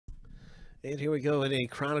And here we go in a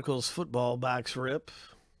Chronicles football box rip.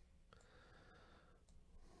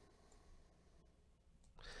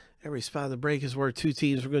 Every spot of the break is worth two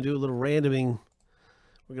teams. We're going to do a little randoming.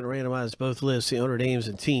 We're going to randomize both lists, the owner names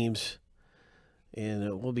and teams.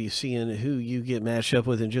 And we'll be seeing who you get matched up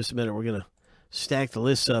with in just a minute. We're going to stack the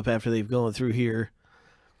lists up after they've gone through here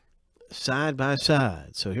side by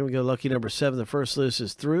side. So here we go, lucky number 7. The first list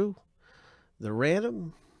is through the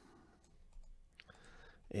random.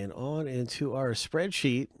 And on into our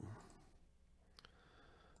spreadsheet.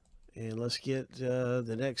 And let's get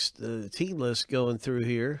the next team list going through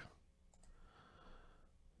here.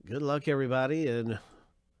 Good luck, everybody, in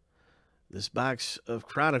this box of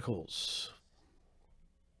Chronicles.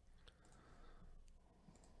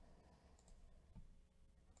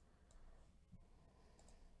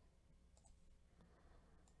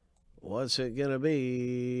 What's it going to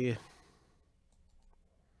be?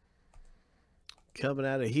 Coming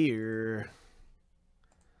out of here.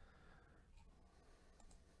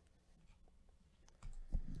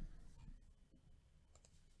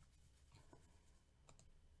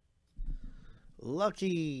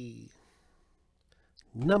 Lucky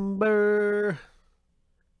number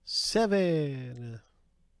 7.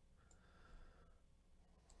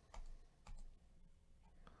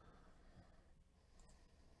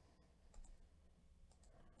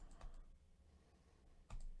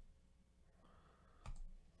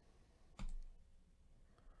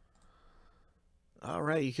 All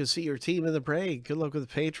right, you can see your team in the break. Good luck with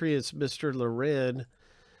the Patriots, Mr. Loren.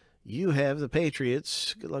 You have the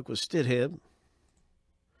Patriots. Good luck with Stidham.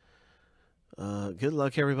 Good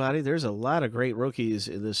luck, everybody. There's a lot of great rookies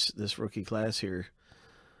in this rookie class here.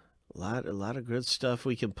 A lot of good stuff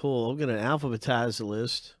we can pull. I'm going to alphabetize the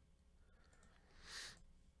list.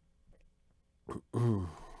 And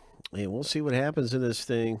we'll see what happens in this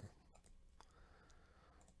thing.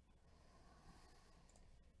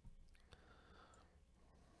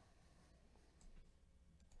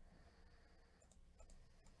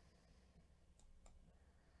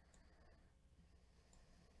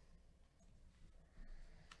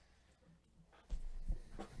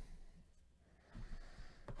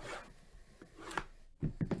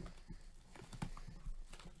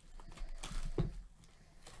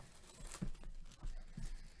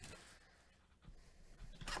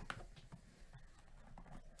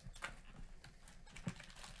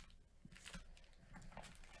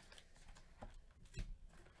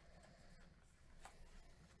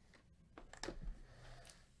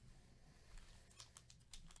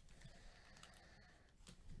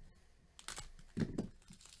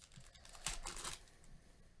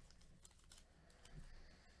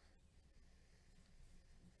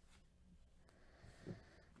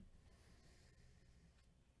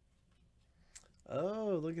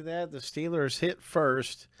 Oh, look at that. The Steelers hit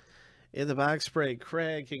first in the box break.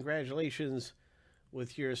 Craig, congratulations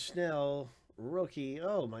with your Snell rookie.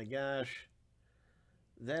 Oh, my gosh.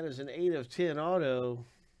 That is an 8 of 10 auto.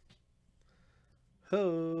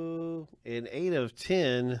 Ho, an 8 of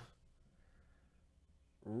 10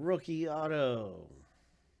 rookie auto.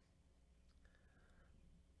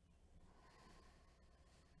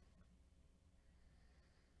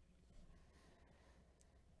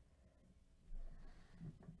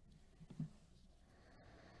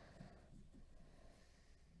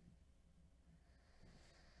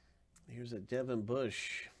 Here's a Devin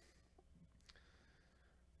Bush.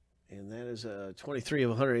 And that is a 23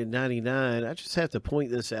 of 199. I just have to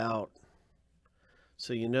point this out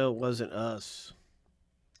so you know it wasn't us.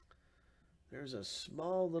 There's a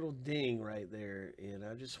small little ding right there. And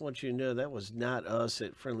I just want you to know that was not us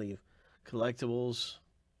at Friendly Collectibles.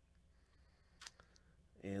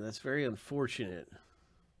 And that's very unfortunate.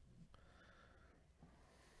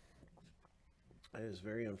 That is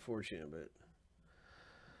very unfortunate, but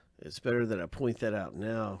it's better that I point that out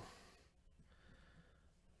now.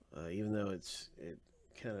 Even though it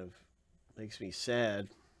kind of makes me sad.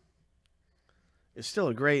 It's still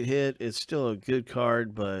a great hit. It's still a good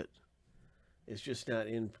card, but it's just not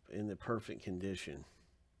in the perfect condition.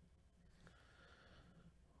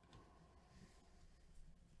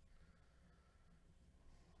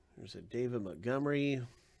 There's a David Montgomery.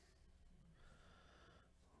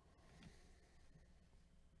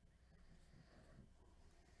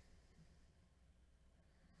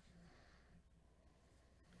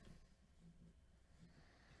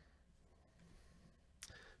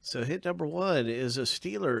 So hit number 1 is a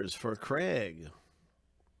Steelers for Craig.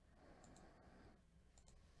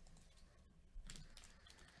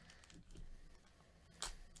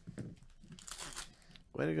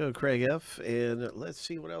 Way to go, Craig F. And let's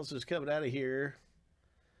see what else is coming out of here.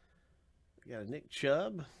 We got a Nick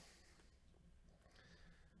Chubb.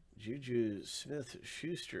 Juju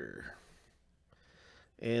Smith-Schuster.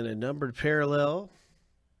 And a numbered parallel,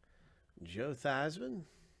 Joe Theismann.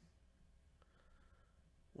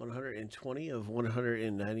 120 of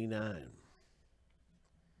 199.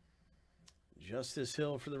 Justice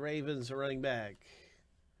Hill for the Ravens, a running back.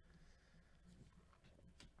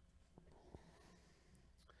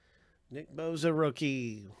 Nick Bosa,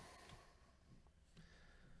 rookie.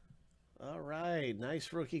 All right,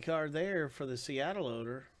 nice rookie card there for the Seattle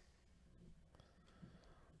owner.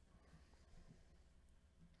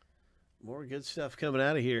 More good stuff coming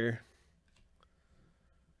out of here.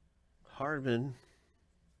 Hardman.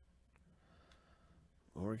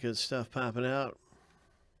 More good stuff popping out.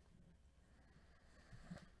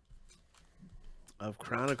 Of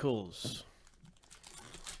Chronicles.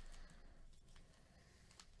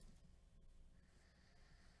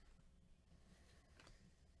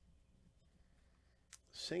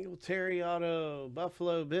 Singletary auto,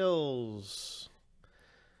 Buffalo Bills.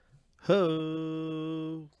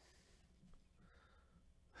 Ho.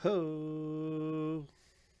 Ho.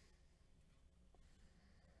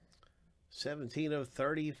 17 of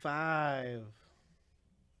 35.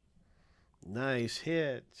 Nice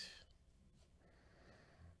hit.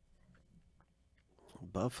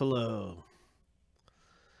 Buffalo.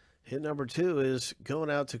 Hit number 2 is going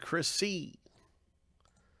out to Chris C.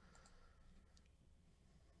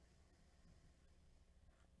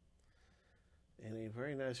 And a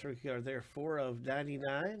very nice rookie card there. 4 of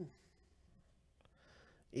 99.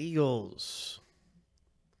 Eagles.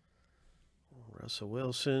 Russell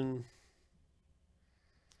Wilson.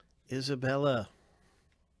 Isabella.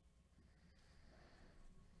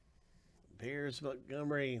 Bears,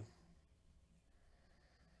 Montgomery.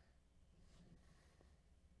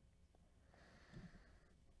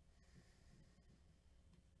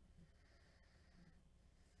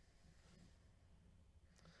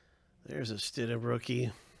 There's a Stidham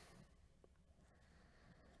rookie.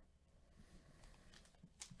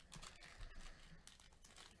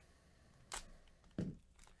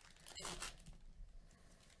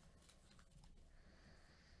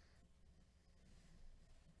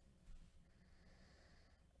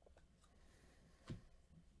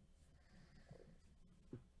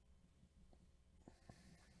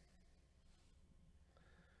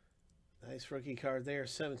 Nice rookie card there,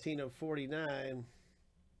 17 of 49.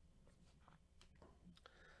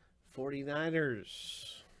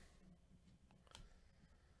 49ers.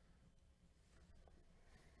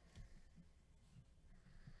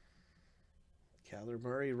 Kyler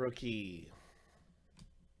Murray, rookie.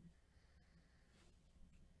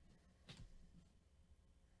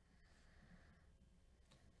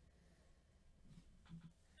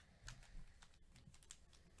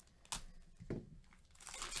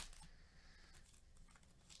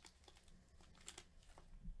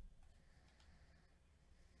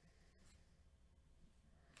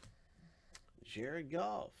 Jared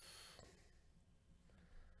Goff.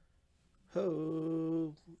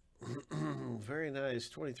 Ho. Very nice.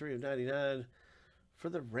 23 of 99 for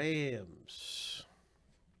the Rams.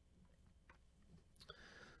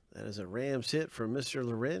 That is a Rams hit from Mr.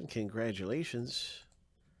 Loren. Congratulations.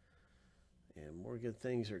 And more good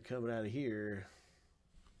things are coming out of here.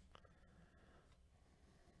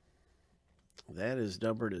 That is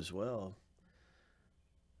numbered as well.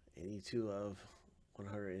 82 of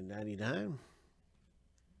 199.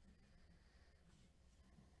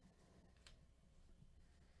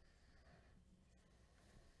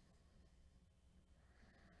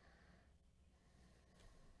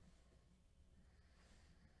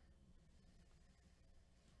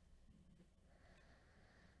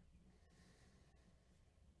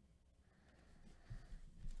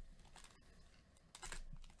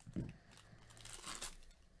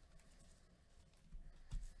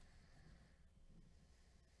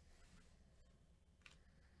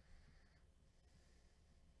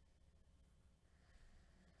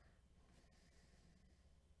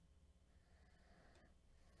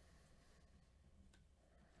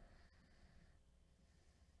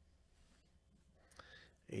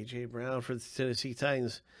 A.J. Brown for the Tennessee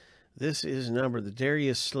Titans. This is numbered. The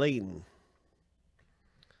Darius Slayton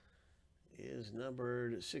is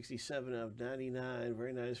numbered 67 of 99.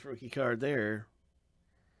 Very nice rookie card there.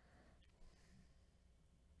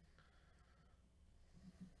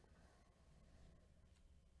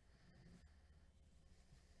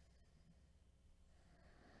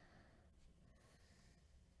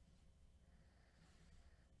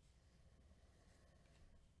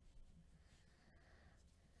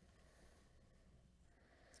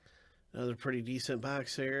 Another pretty decent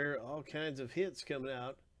box there. All kinds of hits coming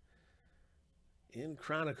out in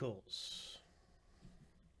Chronicles.